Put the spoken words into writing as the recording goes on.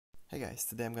Hey guys,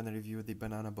 today I'm gonna review the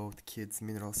Banana Boat Kids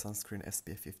Mineral Sunscreen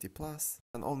SPF 50+,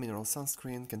 an all-mineral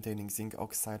sunscreen containing zinc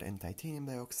oxide and titanium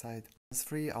dioxide. It's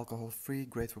free, alcohol-free,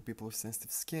 great for people with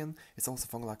sensitive skin. It's also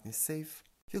fungal acne safe.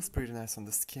 Feels pretty nice on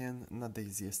the skin, not the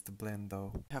easiest to blend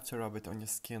though. You have to rub it on your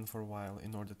skin for a while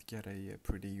in order to get a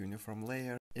pretty uniform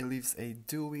layer. It leaves a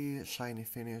dewy, shiny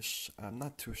finish,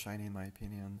 not too shiny in my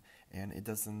opinion, and it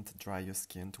doesn't dry your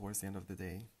skin towards the end of the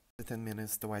day. After 10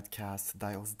 minutes, the white cast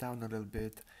dials down a little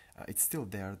bit. It's still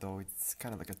there though, it's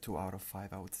kind of like a 2 out of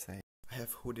 5 I would say. I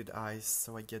have hooded eyes,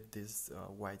 so I get these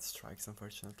white strikes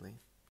unfortunately.